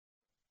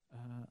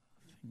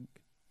morning,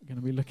 we're going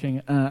to be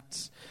looking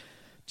at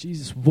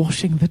Jesus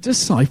washing the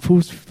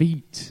disciples'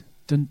 feet.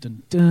 Dun,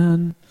 dun,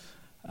 dun.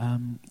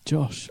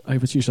 Josh,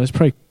 over to you. Shall I just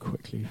pray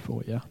quickly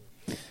for you?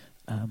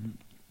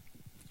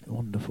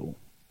 Wonderful.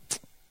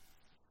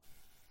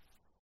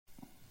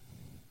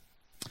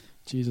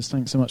 Jesus,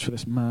 thanks so much for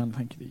this man.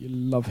 Thank you that you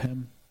love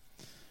him.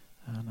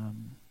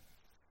 And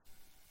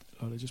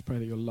Lord, I just pray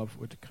that your love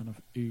would kind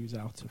of ooze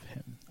out of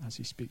him as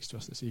he speaks to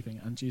us this evening.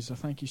 And Jesus, I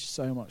thank you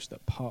so much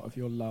that part of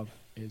your love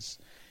is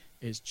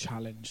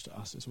challenge to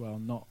us as well,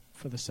 not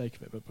for the sake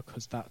of it, but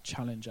because that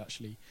challenge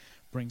actually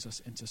brings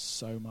us into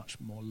so much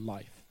more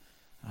life.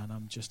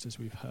 And just as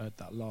we've heard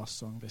that last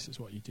song, this is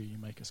what you do, you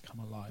make us come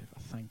alive. I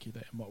thank you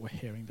that in what we're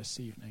hearing this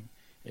evening,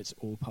 it's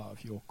all part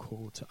of your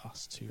call to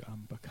us to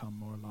become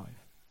more alive.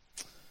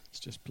 Let's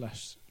just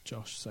bless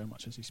Josh so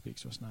much as he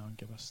speaks to us now and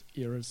give us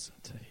ears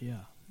to hear.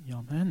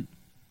 Amen.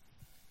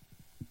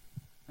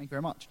 Thank you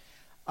very much.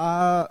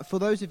 For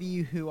those of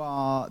you who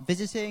are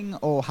visiting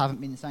or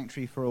haven't been in the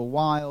sanctuary for a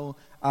while,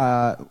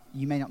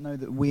 you may not know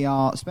that we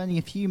are spending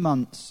a few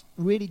months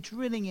really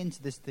drilling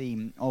into this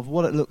theme of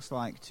what it looks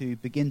like to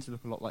begin to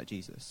look a lot like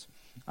Jesus.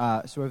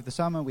 So over the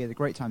summer, we had a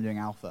great time doing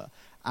Alpha,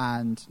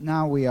 and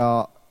now we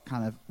are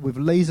kind of, with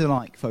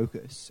laser-like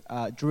focus,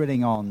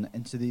 drilling on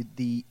into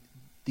the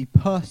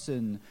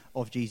person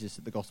of Jesus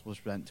that the Gospels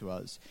present to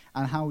us,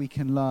 and how we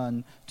can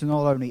learn to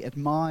not only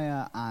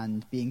admire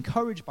and be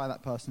encouraged by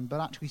that person, but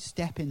actually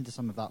step into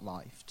some of that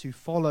life, to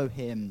follow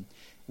him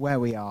where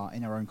we are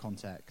in our own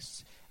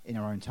context, in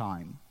our own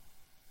time.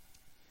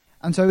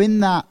 And so in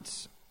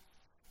that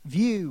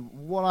view,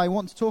 what I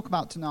want to talk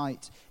about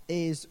tonight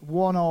is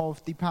one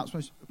of the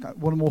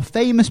more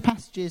famous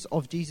passages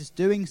of Jesus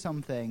doing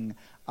something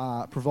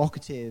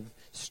provocative,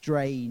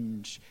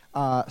 strange,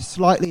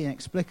 slightly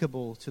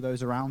inexplicable to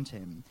those around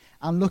him,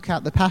 and look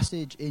at the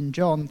passage in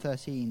John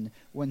 13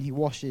 when he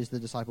washes the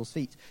disciples'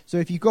 feet. So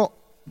if you've got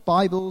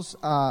Bibles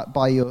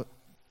on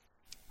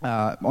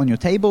your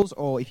tables,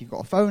 or if you've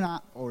got a phone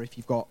app, or if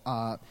you've got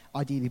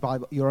ideally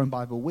your own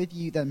Bible with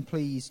you, then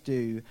please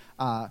do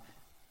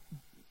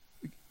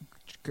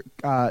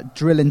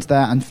drill into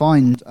there and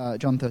find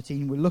John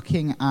 13. We're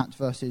looking at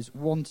verses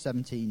 1 to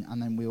 17,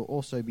 and then we'll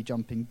also be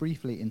jumping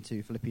briefly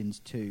into Philippians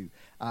 2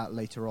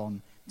 later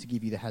on to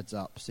give you the heads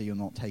up so you're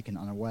not taken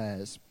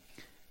unawares.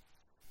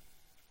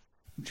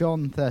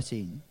 John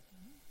 13.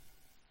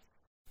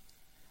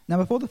 Now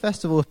before the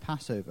festival of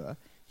Passover,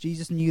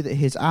 Jesus knew that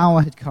his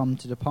hour had come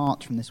to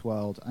depart from this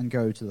world and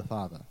go to the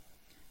Father.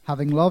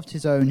 Having loved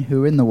his own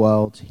who were in the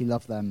world, he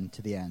loved them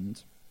to the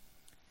end.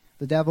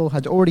 The devil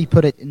had already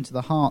put it into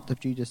the heart of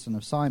Judas, son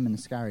of Simon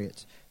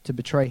Iscariot, to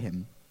betray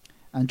him.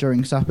 And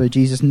during supper,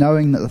 Jesus,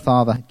 knowing that the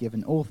Father had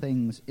given all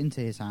things into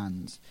his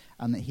hands,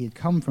 and that he had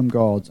come from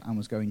God and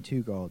was going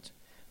to God,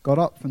 got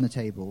up from the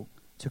table,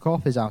 took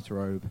off his outer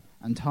robe,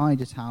 and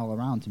tied a towel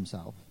around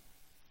himself.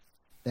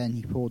 Then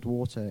he poured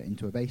water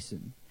into a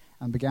basin,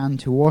 and began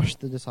to wash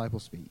the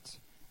disciples' feet,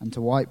 and to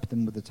wipe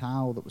them with the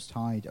towel that was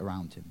tied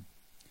around him.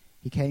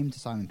 He came to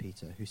Simon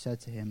Peter, who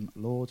said to him,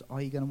 "Lord,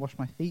 are you going to wash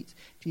my feet?"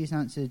 Jesus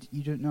answered,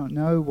 "You do not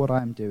know what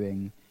I am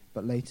doing,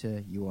 but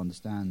later you will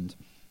understand."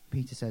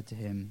 Peter said to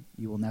him,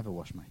 "You will never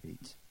wash my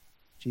feet."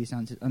 Jesus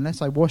answered,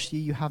 "Unless I wash you,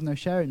 you have no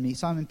share in me."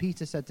 Simon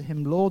Peter said to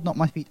him, "Lord, not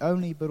my feet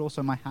only, but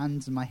also my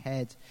hands and my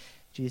head."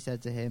 Jesus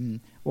said to him,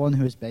 "One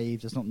who is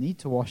bathed does not need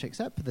to wash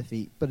except for the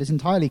feet, but is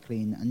entirely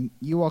clean, and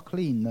you are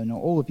clean, though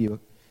not all of you are.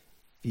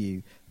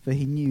 For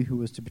he knew who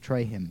was to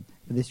betray him.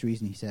 For this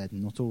reason he said,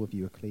 not all of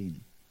you are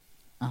clean.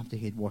 After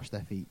he had washed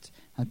their feet,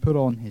 had put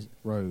on his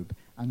robe,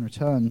 and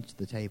returned to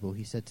the table,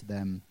 he said to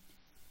them,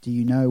 "Do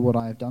you know what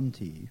I have done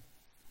to you?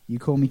 You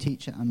call me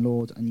teacher and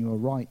Lord, and you are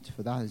right,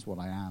 for that is what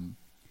I am.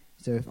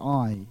 So if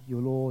I,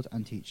 your Lord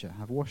and teacher,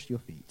 have washed your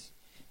feet,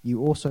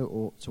 you also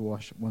ought to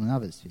wash one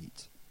another's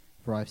feet.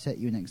 For I have set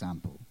you an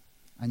example,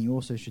 and you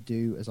also should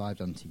do as I have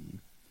done to you.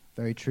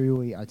 Very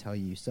truly I tell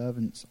you,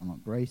 servants are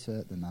not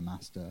greater than their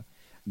master,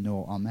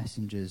 nor are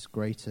messengers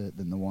greater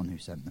than the one who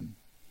sent them.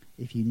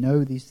 If you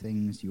know these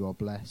things, you are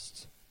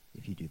blessed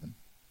if you do them."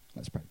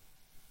 Let's pray.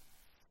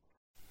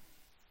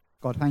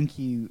 God, thank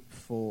you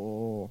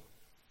for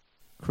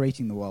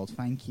creating the world.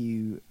 Thank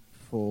you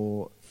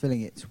for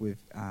filling it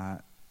with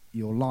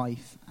your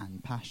life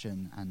and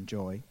passion and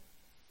joy.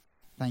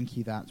 Thank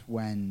you that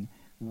when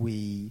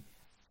we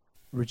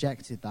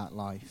rejected that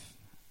life,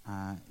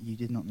 you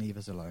did not leave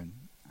us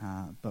alone,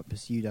 but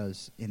pursued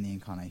us in the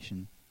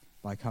incarnation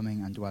by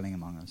coming and dwelling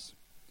among us.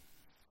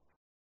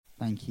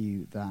 Thank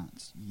you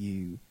that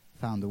you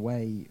found a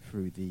way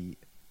through the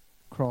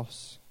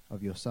cross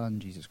of your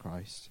Son, Jesus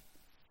Christ,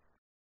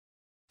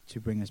 to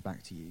bring us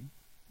back to you,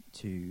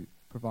 to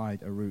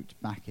provide a route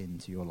back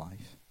into your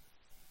life.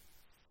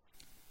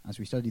 As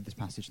we study this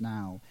passage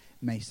now,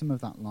 may some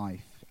of that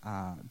life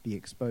be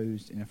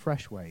exposed in a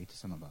fresh way to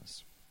some of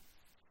us.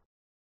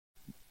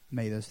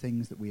 May those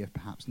things that we have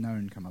perhaps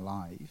known come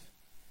alive,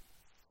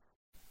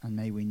 and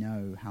may we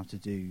know how to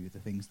do the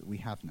things that we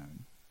have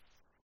known.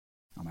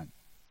 Amen.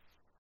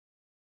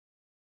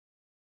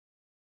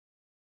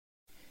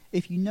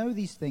 If you know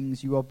these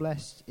things, you are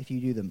blessed if you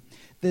do them.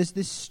 There's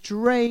this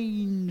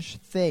strange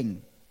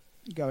thing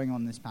going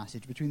on in this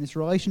passage between this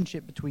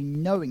relationship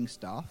between knowing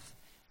stuff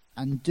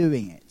and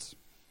doing it.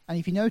 And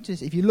if you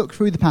notice, if you look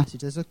through the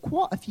passage, there's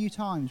quite a few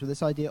times where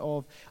this idea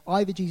of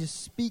either Jesus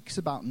speaks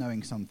about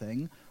knowing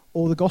something,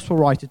 or the gospel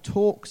writer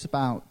talks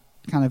about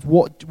kind of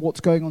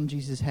what's going on in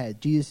Jesus'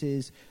 head,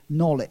 Jesus'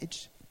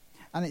 knowledge.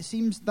 And it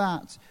seems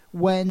that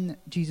when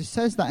Jesus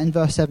says that in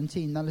verse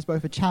 17, that is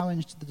both a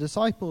challenge to the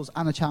disciples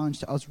and a challenge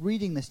to us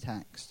reading this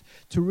text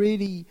to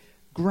really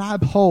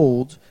grab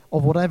hold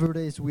of whatever it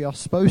is we are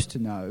supposed to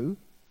know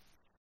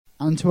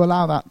and to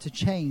allow that to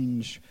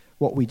change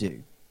what we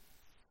do.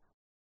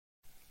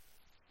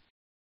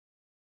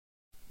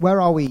 Where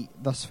are we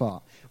thus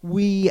far?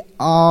 We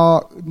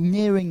are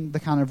nearing the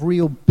kind of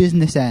real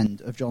business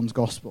end of John's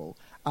Gospel.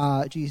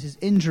 Jesus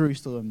in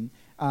Jerusalem.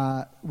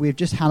 We've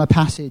just had a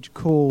passage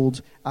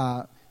called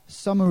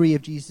Summary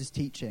of Jesus'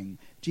 Teaching.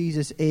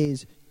 Jesus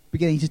is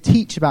beginning to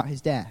teach about his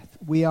death.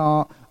 We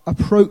are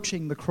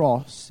approaching the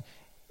cross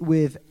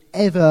with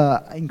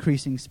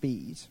ever-increasing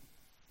speed.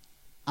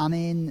 And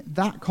in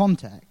that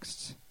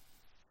context,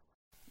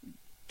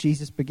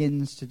 Jesus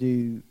begins to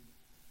do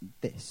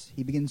this.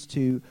 He begins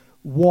to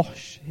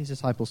wash his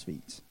disciples'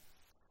 feet.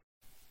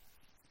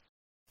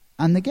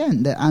 And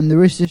again,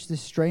 there is just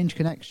this strange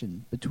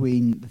connection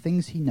between the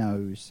things he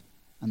knows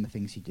and the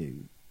things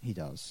he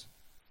does.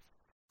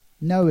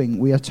 Knowing,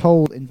 we are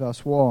told in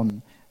verse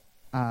 1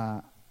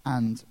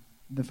 and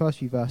the first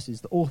few verses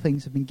that all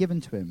things have been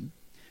given to him.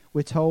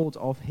 We're told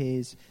of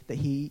that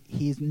he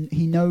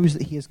knows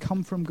that he has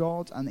come from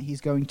God and that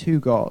he's going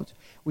to God.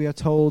 We are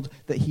told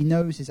that he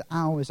knows his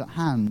hour is at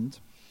hand.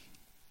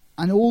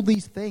 And all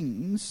these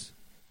things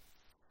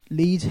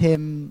lead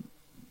him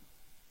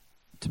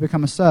to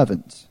become a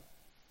servant,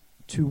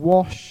 to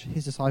wash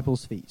his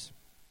disciples' feet.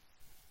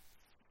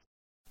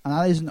 And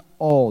that is an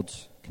odd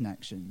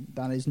connection.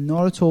 That is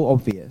not at all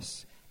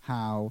obvious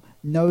how,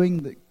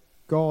 knowing that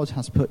God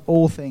has put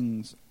all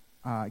things,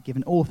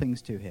 given all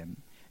things to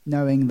him,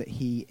 knowing that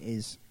he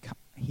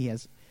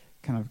has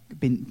kind of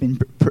been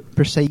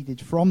proceeded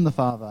from the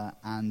Father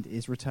and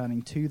is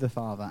returning to the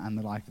Father and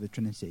the life of the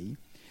Trinity,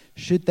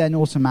 should then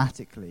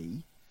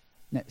automatically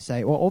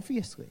say, well,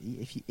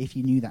 obviously, if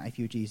you knew that, if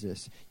you were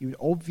Jesus, you would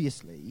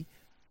obviously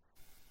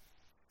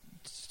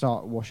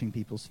start washing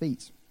people's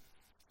feet.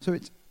 So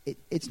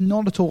it's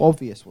not at all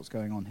obvious what's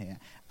going on here,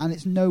 and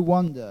it's no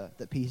wonder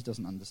that Peter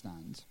doesn't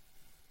understand.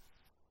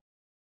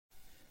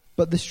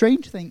 But the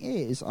strange thing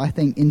is, I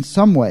think, in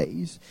some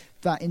ways,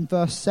 that in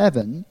verse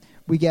 7,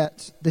 we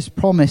get this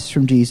promise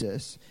from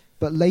Jesus,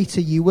 but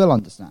later you will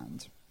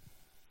understand.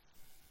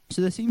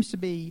 So there seems to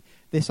be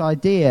this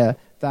idea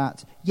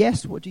that,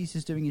 yes, what Jesus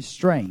is doing is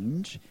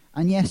strange,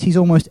 and yes, he's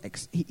almost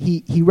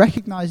he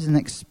recognizes and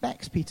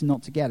expects Peter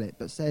not to get it,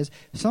 but says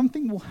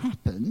something will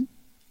happen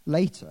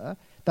later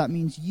that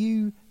means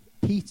you,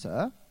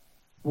 Peter,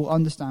 will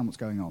understand what's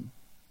going on.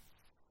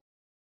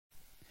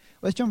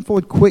 Let's jump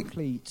forward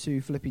quickly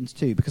to Philippians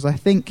 2, because I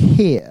think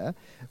here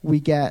we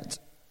get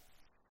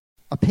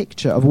a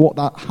picture of what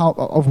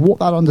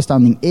that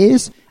understanding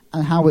is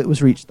and how it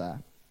was reached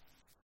there.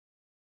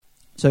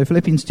 So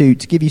Philippians 2,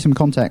 to give you some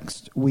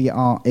context, we're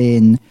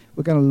going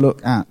to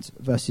look at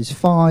verses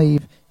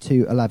 5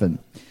 to 11.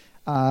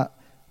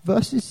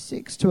 Verses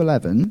 6 to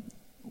 11,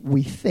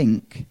 we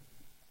think,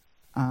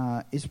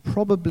 is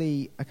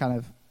probably a kind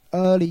of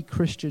early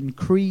Christian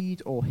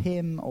creed or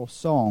hymn or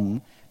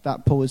song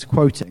that Paul is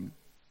quoting.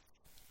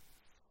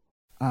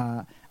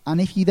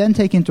 And if you then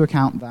take into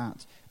account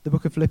that the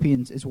book of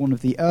Philippians is one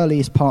of the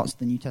earliest parts of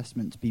the New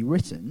Testament to be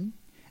written,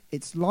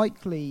 it's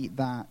likely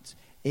that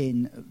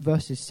in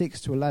verses 6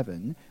 to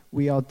 11,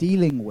 we are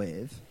dealing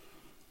with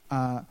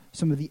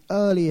some of the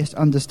earliest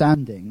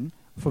understanding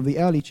from the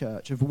early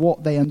church of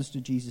what they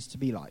understood Jesus to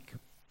be like.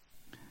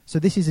 So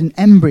this is an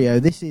embryo.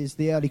 This is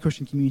the early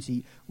Christian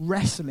community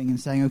wrestling and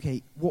saying,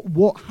 okay,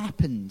 what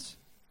happened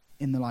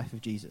in the life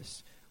of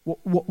Jesus?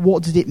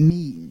 What did it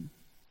mean?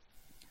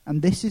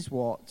 And this is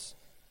what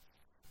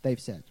they've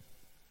said.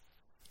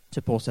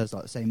 So Paul says,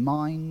 like the same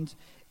mind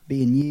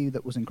be in you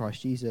that was in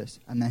Christ Jesus.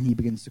 And then he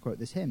begins to quote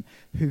this hymn,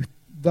 who,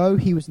 though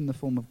he was in the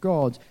form of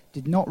God,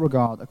 did not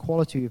regard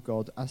equality with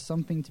God as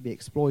something to be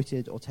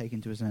exploited or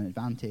taken to his own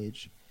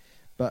advantage,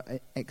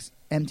 but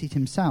emptied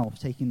himself,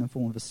 taking the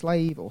form of a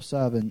slave or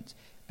servant,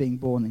 being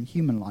born in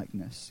human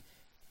likeness.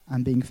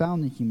 And being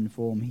found in human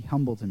form, he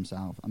humbled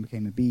himself and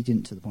became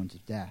obedient to the point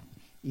of death,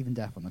 even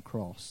death on the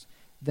cross.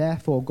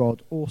 Therefore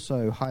God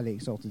also highly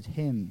exalted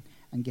him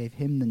and gave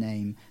him the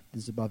name that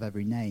is above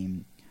every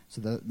name, so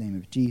that at the name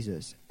of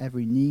Jesus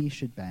every knee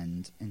should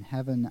bend in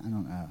heaven and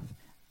on earth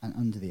and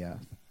under the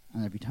earth,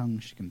 and every tongue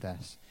should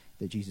confess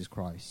that Jesus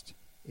Christ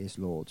is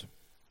Lord.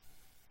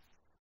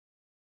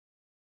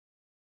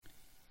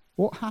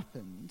 What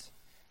happened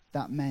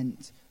that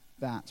meant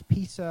that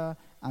Peter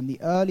and the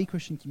early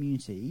Christian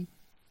community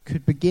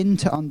could begin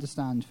to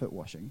understand foot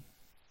washing?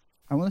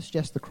 I want to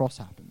suggest the cross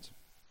happened.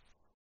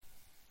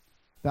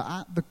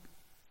 That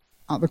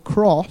at the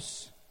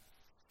cross,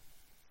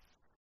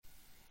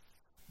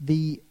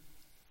 the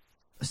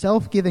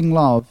self-giving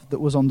love that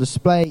was on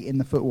display in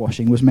the foot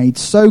washing was made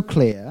so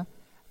clear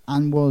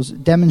and was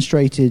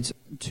demonstrated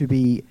to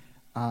be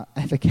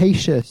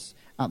efficacious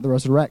at the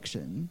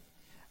resurrection,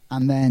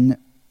 and then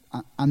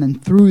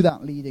through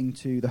that leading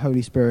to the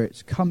Holy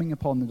Spirit coming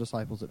upon the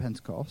disciples at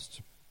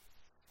Pentecost.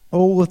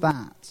 All of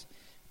that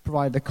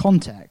provided a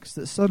context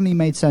that suddenly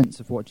made sense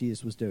of what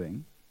Jesus was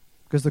doing,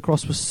 because the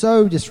cross was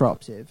so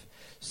disruptive,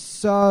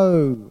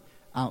 so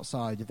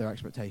outside of their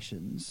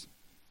expectations,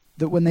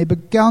 that when they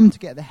began to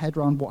get their head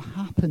around what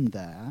happened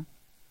there,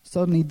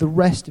 suddenly the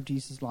rest of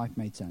Jesus' life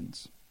made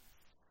sense.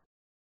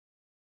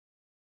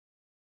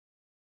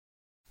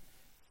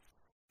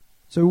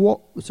 So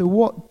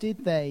what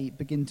did they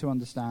begin to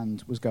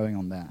understand was going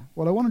on there?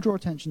 Well, I want to draw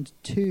attention to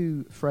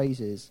two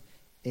phrases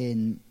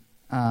in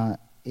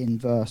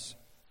verse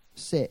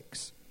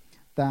 6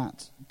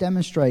 that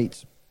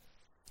demonstrate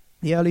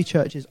the early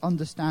church's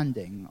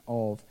understanding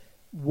of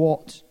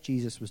what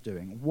Jesus was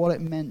doing, what it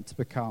meant to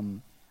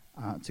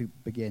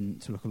begin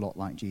to look a lot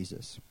like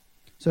Jesus.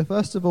 So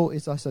first of all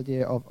is this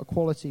idea of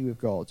equality with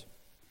God.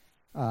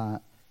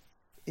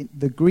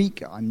 The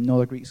Greek, I'm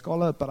not a Greek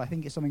scholar, but I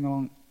think it's something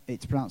along,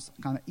 it's pronounced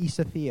kind of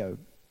isatheo.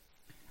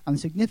 And the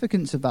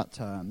significance of that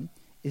term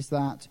is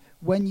that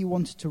when you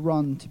wanted to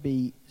run to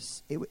be,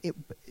 the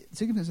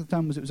significance of the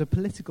term was it was a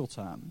political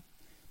term,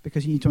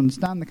 because you need to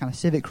understand the kind of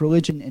civic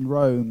religion in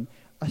Rome.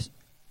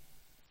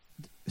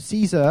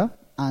 Caesar,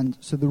 and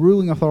so the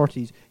ruling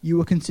authorities, you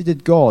were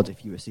considered God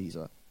if you were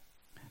Caesar.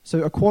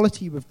 So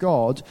equality with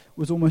God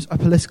was almost a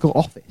political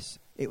office.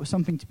 It was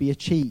something to be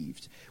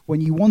achieved.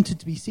 When you wanted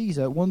to be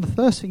Caesar, one of the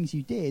first things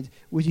you did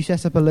was you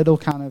set up a little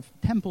kind of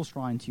temple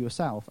shrine to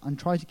yourself and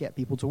try to get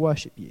people to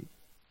worship you.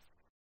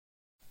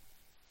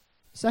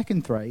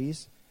 Second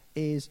phrase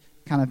is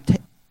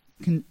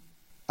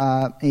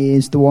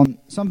is the one,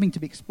 something to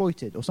be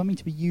exploited or something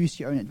to be used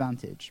to your own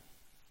advantage.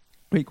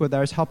 Greek word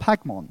there is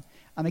harpagmon.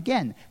 And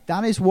again,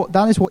 that is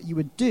what you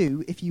would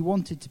do if you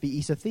wanted to be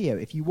isatheo,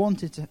 if you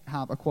wanted to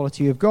have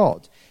equality with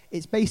God.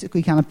 It's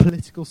basically kind of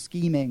political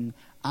scheming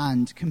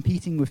and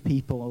competing with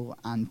people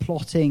and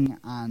plotting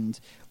and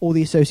all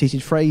the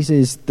associated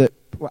phrases that,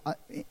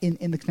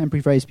 in the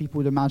contemporary phrase, people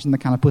would imagine the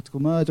kind of political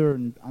murder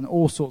and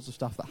all sorts of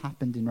stuff that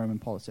happened in Roman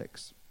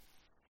politics.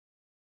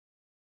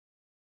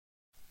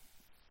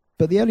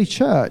 But the early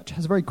church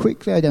has very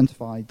quickly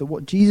identified that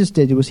what Jesus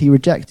did was he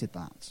rejected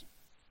that.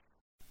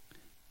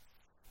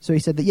 So he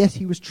said that yes,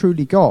 he was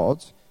truly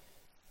God,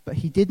 but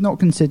he did not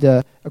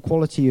consider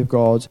equality of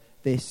God,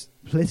 this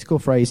political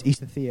phrase,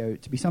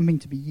 isatheo, to be something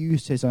to be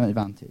used to his own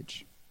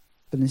advantage,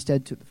 but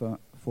instead took the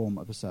form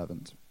of a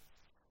servant.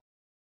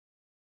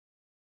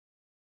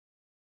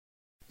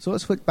 So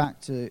let's flick back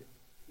to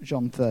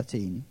John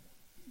 13,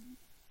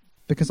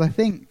 because I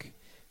think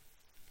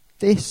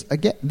this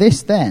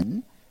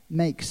then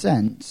makes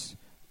sense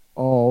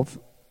of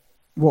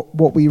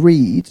what we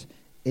read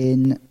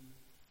in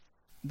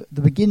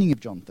the beginning of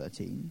John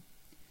 13,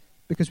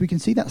 because we can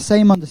see that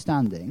same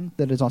understanding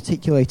that is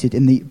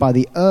articulated by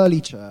the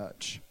early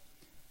church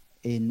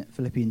in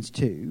Philippians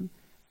 2,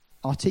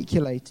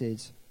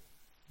 articulated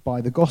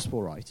by the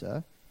gospel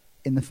writer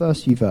in the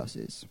first few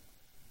verses.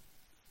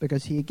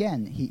 Because he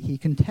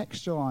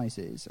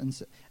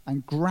contextualizes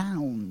and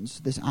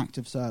grounds this act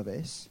of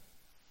service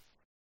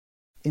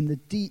in the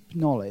deep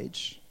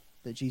knowledge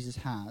that Jesus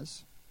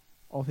has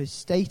of his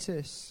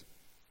status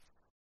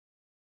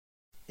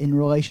in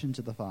relation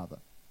to the Father.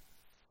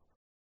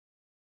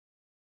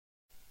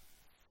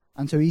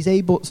 And so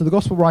the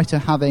gospel writer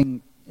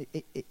having,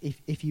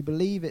 if you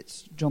believe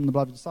it's John the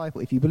beloved disciple,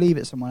 if you believe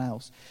it's someone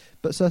else,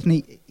 but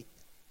certainly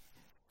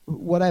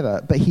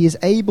whatever, but he is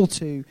able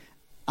to,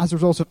 as a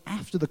result of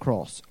after the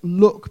cross,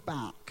 look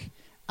back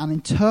and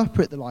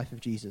interpret the life of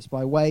Jesus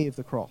by way of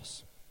the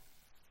cross.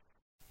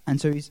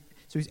 And so he's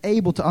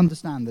able to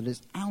understand that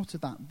it's out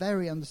of that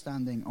very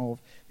understanding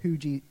of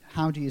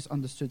how Jesus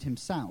understood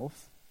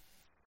himself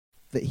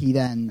that he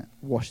then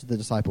washed the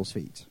disciples'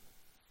 feet.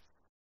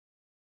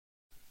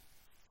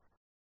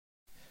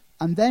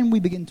 And then we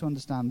begin to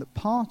understand that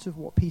part of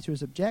what Peter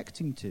is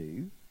objecting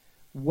to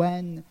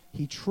when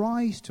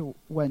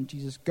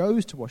Jesus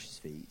goes to wash his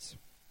feet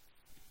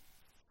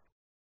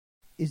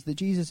is that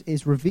Jesus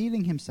is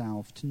revealing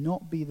himself to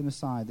not be the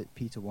Messiah that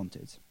Peter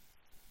wanted.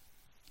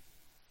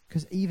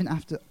 Because even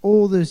after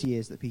all those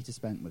years that Peter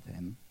spent with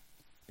him,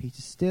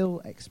 Peter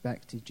still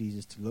expected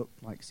Jesus to look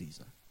like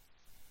Caesar.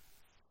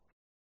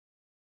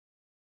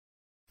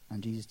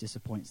 And Jesus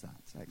disappoints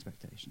that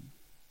expectation.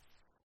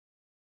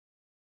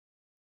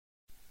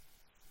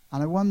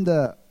 And I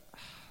wonder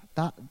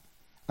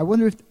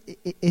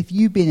if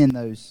you've been in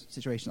those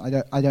situations.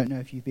 I don't know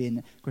if you've been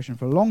a Christian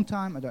for a long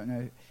time. I don't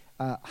know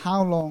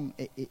how long,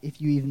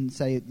 if you even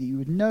say that you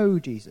would know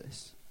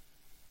Jesus.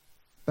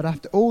 But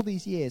after all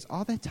these years,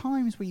 are there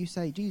times where you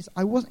say, Jesus,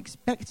 I wasn't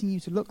expecting you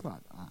to look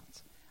like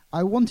that.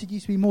 I wanted you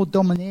to be more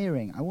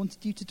domineering. I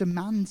wanted you to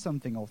demand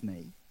something of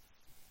me.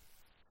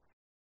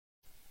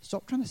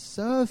 Stop trying to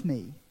serve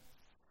me.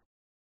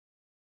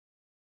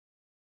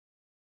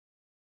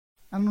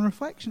 And on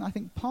reflection, I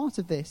think part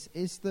of this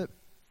is that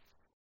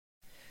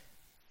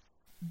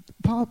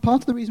part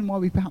of the reason why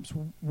we perhaps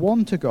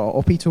want a God,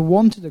 or Peter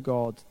wanted a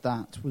God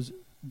that was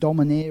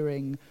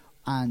domineering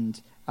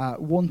and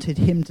wanted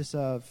him to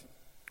serve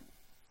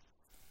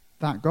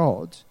that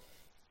God,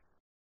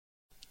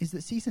 is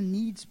that Caesar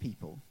needs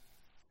people.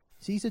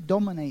 Caesar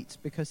dominates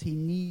because he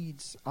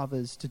needs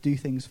others to do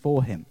things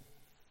for him.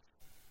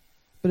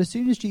 But as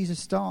soon as Jesus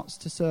starts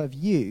to serve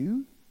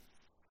you,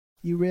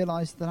 you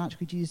realize that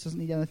actually Jesus doesn't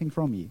need anything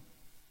from you.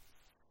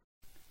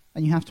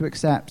 And you have to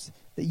accept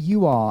that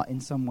you are in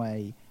some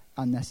way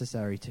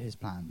unnecessary to his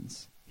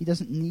plans. He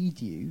doesn't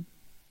need you.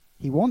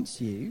 He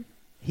wants you.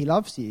 He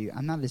loves you,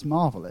 and that is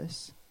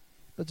marvelous.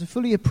 But to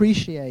fully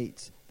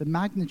appreciate the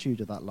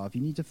magnitude of that love,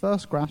 you need to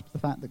first grasp the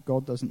fact that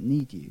God doesn't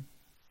need you.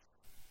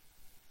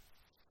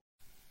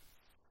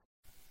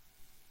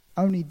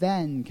 Only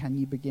then can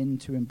you begin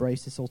to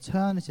embrace this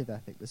alternative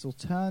ethic, this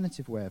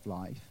alternative way of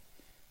life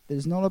that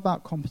is not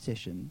about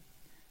competition,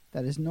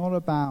 that is not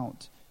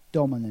about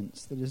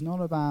dominance, that is not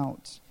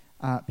about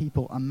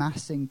people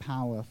amassing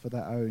power for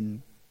their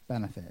own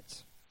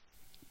benefit,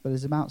 but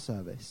is about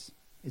service,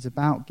 is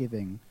about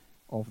giving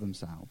of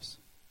themselves.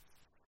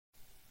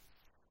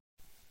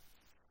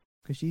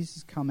 Because Jesus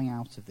is coming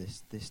out of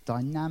this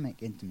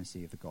dynamic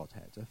intimacy of the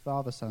Godhead, of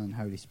Father, Son, and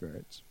Holy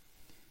Spirit,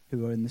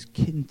 who are in this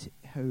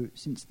who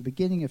since the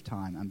beginning of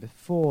time and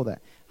before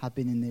that have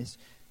been in this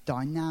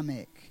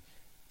dynamic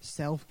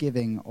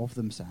self-giving of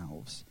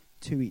themselves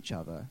to each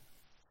other.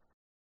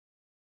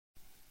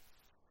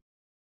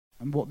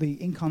 And what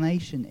the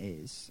incarnation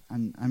is,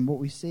 and what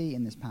we see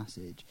in this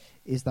passage,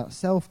 is that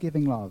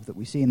self-giving love that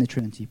we see in the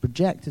Trinity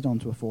projected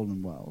onto a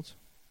fallen world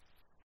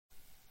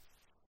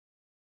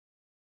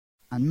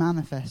and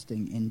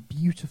manifesting in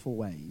beautiful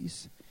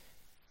ways,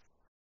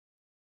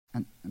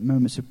 and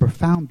moments of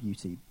profound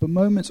beauty, but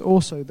moments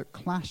also that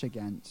clash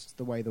against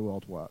the way the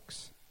world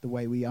works, the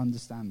way we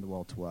understand the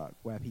world to work,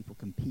 where people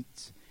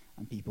compete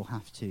and people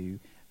have to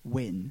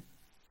win.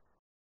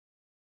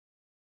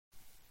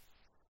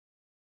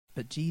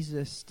 But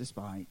Jesus,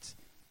 despite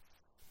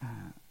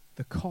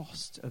the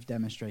cost of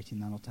demonstrating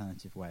that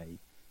alternative way,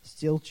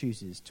 still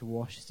chooses to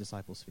wash his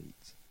disciples'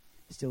 feet,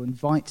 still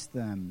invites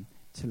them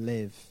to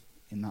live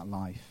in that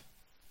life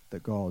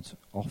that God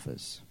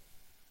offers.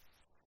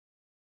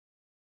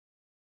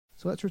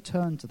 So let's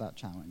return to that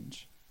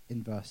challenge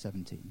in verse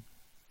 17,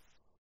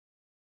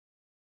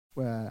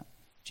 where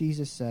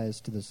Jesus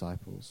says to the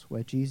disciples,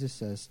 where Jesus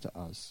says to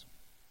us,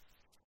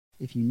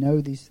 if you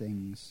know these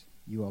things,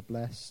 you are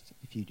blessed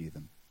if you do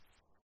them.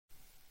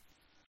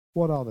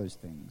 What are those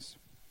things?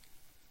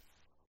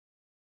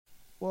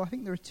 Well, I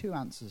think there are two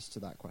answers to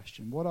that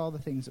question. What are the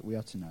things that we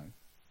are to know?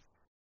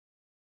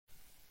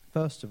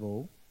 First of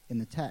all, in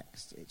the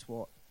text, it's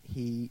what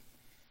he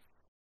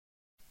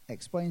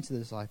explains to the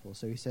disciples.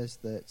 So he says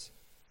that,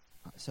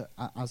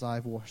 as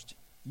I've washed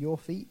your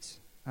feet,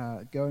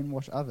 go and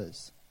wash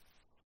others.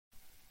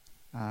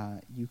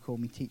 You call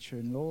me teacher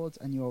and Lord,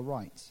 and you are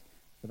right,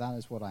 for that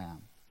is what I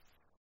am.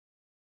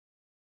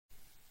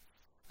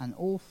 And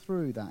all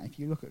through that, if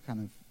you look at kind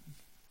of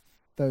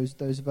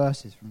those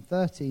verses from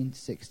 13 to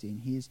 16,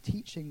 he is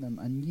teaching them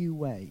a new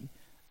way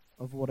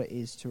of what it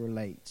is to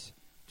relate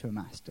to a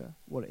master,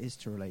 what it is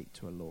to relate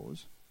to a Lord.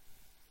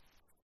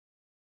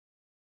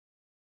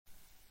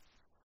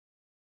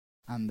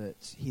 And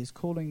that he is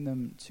calling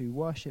them to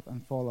worship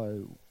and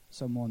follow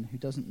someone who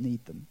doesn't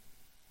need them,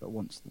 but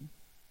wants them.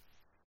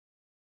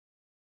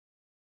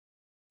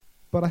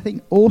 But I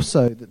think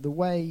also that the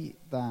way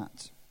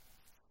that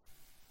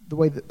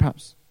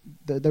perhaps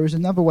there is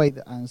another way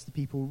that as the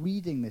people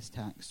reading this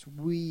text,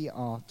 we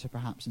are to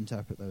perhaps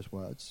interpret those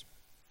words.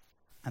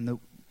 And that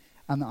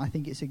I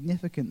think it's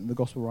significant that the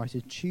gospel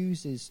writer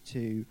chooses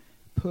to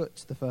put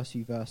the first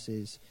few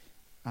verses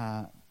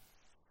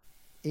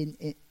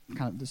in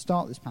kind of to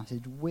start this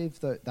passage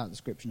with that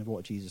description of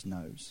what Jesus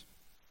knows,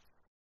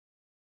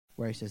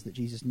 where he says that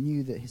Jesus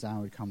knew that his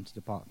hour had come to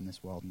depart from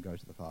this world and go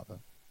to the Father.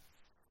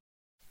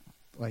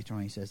 Later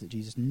on he says that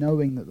Jesus,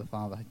 knowing that the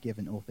Father had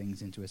given all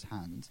things into his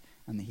hands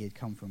and that he had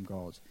come from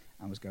God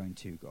and was going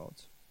to God.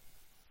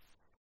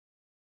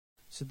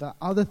 So that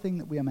other thing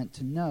that we are meant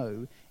to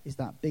know is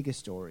that bigger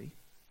story.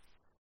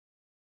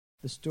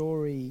 The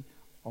story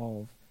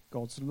of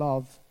God's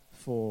love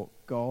for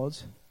God.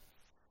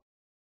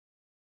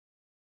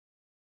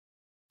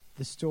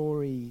 The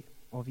story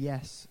of,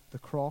 yes, the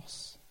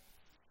cross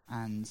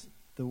and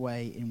the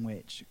way in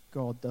which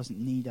God doesn't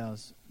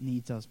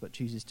needs us, but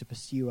chooses to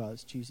pursue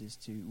us, chooses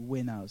to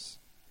win us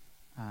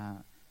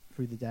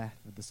through the death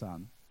of the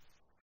Son.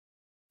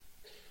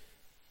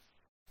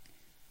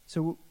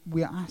 So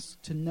we are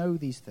asked to know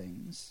these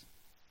things,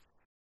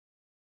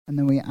 and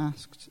then we are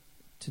asked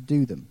to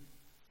do them.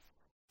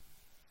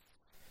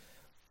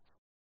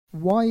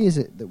 Why is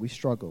it that we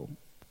struggle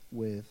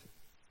with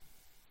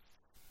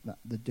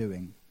the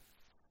doing?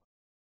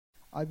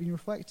 I've been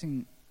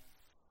reflecting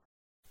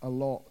a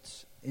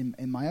lot in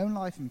my own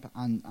life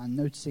and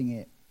noticing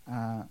it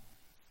kind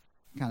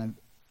of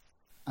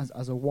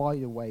as a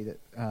wider way that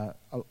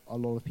a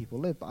lot of people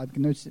live, but I've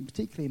noticed it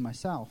particularly in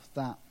myself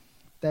that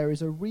there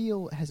is a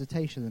real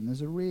hesitation and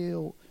there's a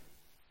real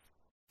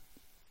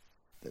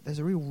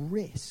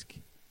risk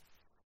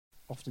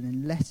often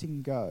in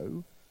letting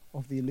go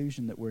of the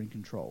illusion that we're in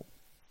control,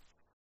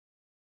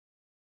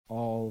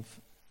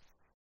 of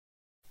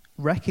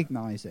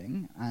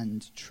recognizing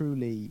and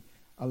truly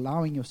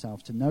allowing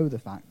yourself to know the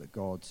fact that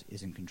God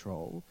is in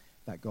control,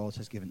 that God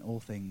has given all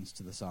things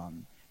to the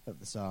Son, that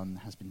the Son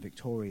has been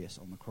victorious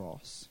on the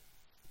cross,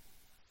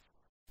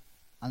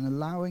 and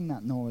allowing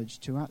that knowledge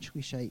to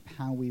actually shape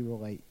how we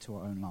relate to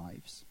our own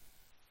lives.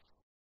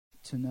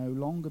 To no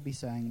longer be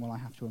saying, well, I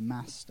have to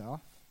amass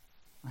stuff,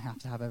 I have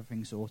to have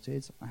everything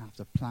sorted, I have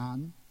to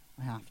plan,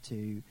 I have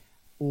to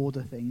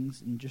order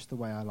things in just the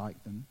way I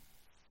like them.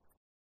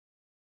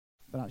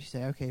 But actually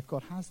say, okay, if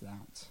God has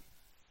that,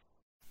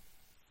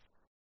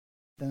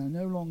 then I'm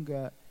no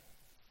longer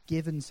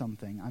given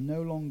something, I'm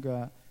no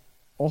longer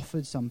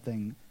offered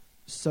something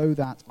so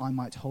that I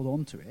might hold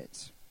on to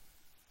it,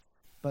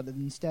 but that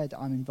instead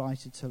I'm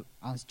invited to,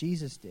 as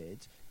Jesus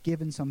did,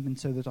 given something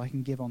so that I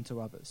can give on to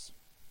others.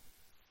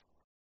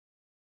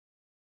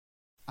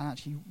 And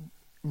actually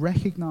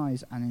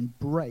recognize and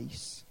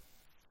embrace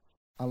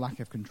a lack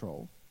of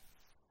control,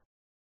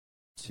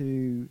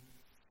 to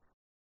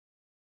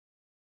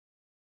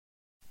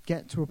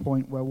get to a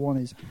point where one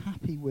is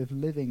happy with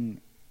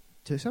living,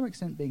 to some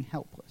extent being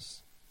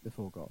helpless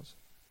before God.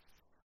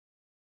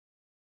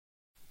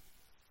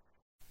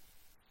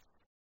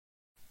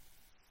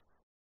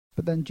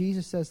 But then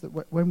Jesus says that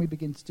when we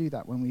begin to do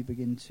that, when we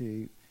begin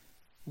to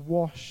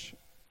wash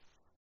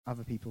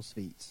other people's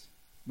feet,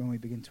 when we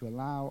begin to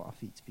allow our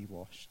feet to be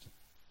washed,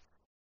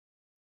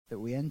 that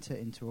we enter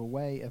into a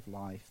way of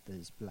life that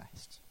is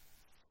blessed.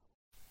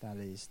 That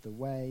is the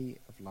way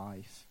of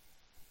life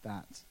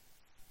that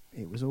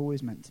it was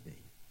always meant to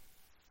be.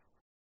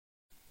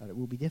 That it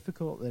will be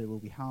difficult, that it will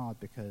be hard,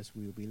 because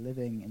we will be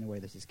living in a way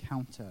that is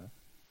counter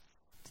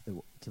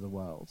to the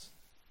world.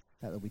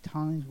 That there will be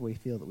times where we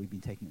feel that we've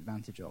been taken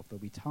advantage of. There will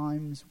be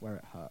times where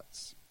it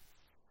hurts.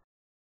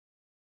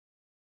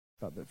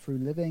 But that through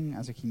living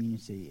as a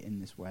community in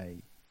this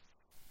way,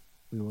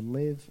 we will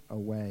live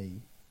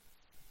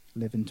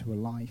into a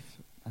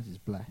life that is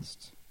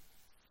blessed.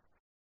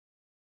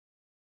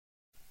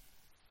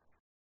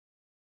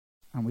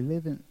 And we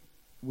live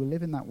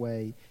in that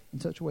way in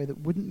such a way that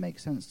wouldn't make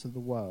sense to the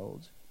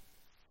world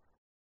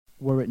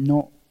were it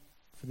not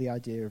for the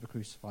idea of a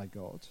crucified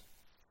God.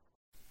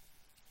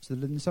 So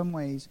that in some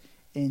ways,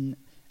 in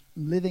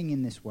living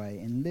in this way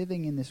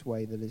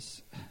that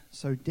is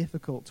so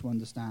difficult to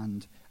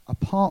understand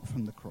apart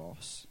from the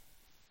cross,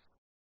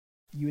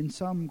 you in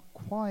some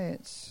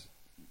quiet,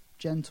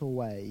 gentle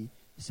way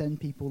send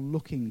people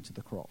looking to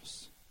the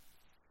cross.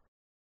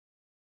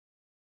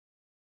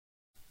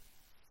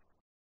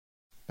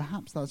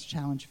 Perhaps that's a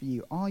challenge for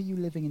you. Are you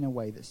living in a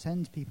way that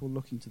sends people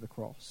looking to the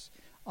cross?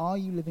 Are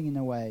you living in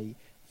a way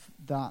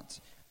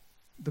that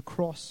the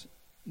cross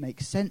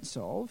makes sense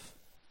of?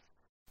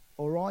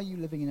 Or are you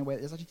living in a way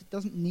that actually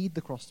doesn't need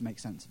the cross to make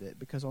sense of it,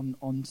 because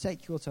on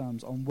secular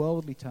terms, on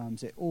worldly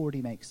terms, it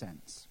already makes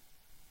sense?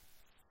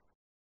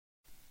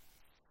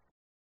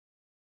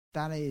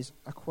 That is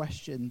a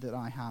question that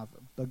I have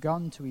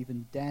begun to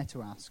even dare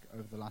to ask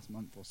over the last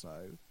month or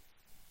so,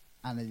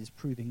 and it is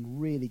proving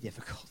really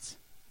difficult.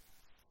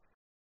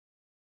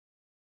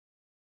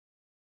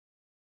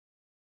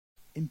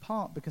 In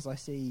part because I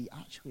see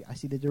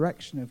the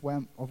direction of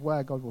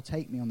where God will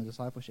take me on the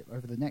discipleship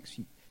over the next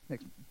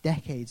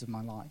decades of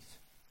my life,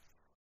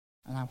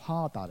 and how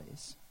hard that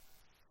is.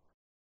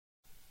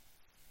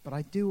 But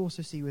I do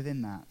also see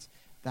within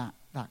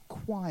that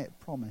quiet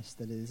promise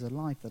that it is a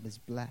life that is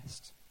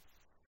blessed.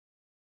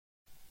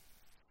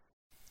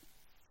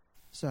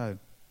 So,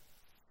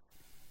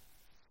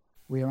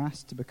 we are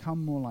asked to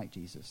become more like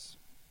Jesus.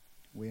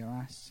 We are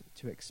asked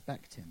to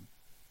expect him.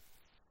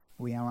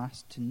 We are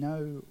asked to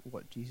know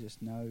what Jesus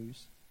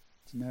knows,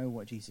 to know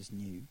what Jesus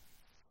knew.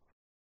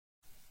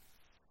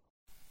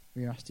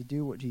 We are asked to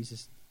do what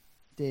Jesus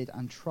did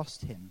and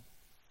trust him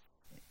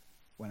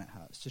when it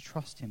hurts, to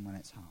trust him when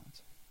it's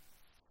hard.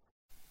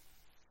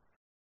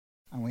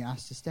 And we are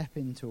asked to step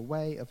into a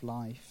way of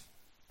life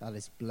that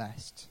is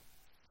blessed,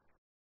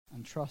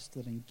 and trust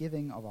that in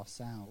giving of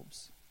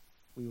ourselves,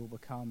 we will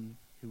become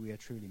who we are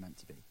truly meant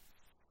to be.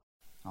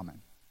 Amen.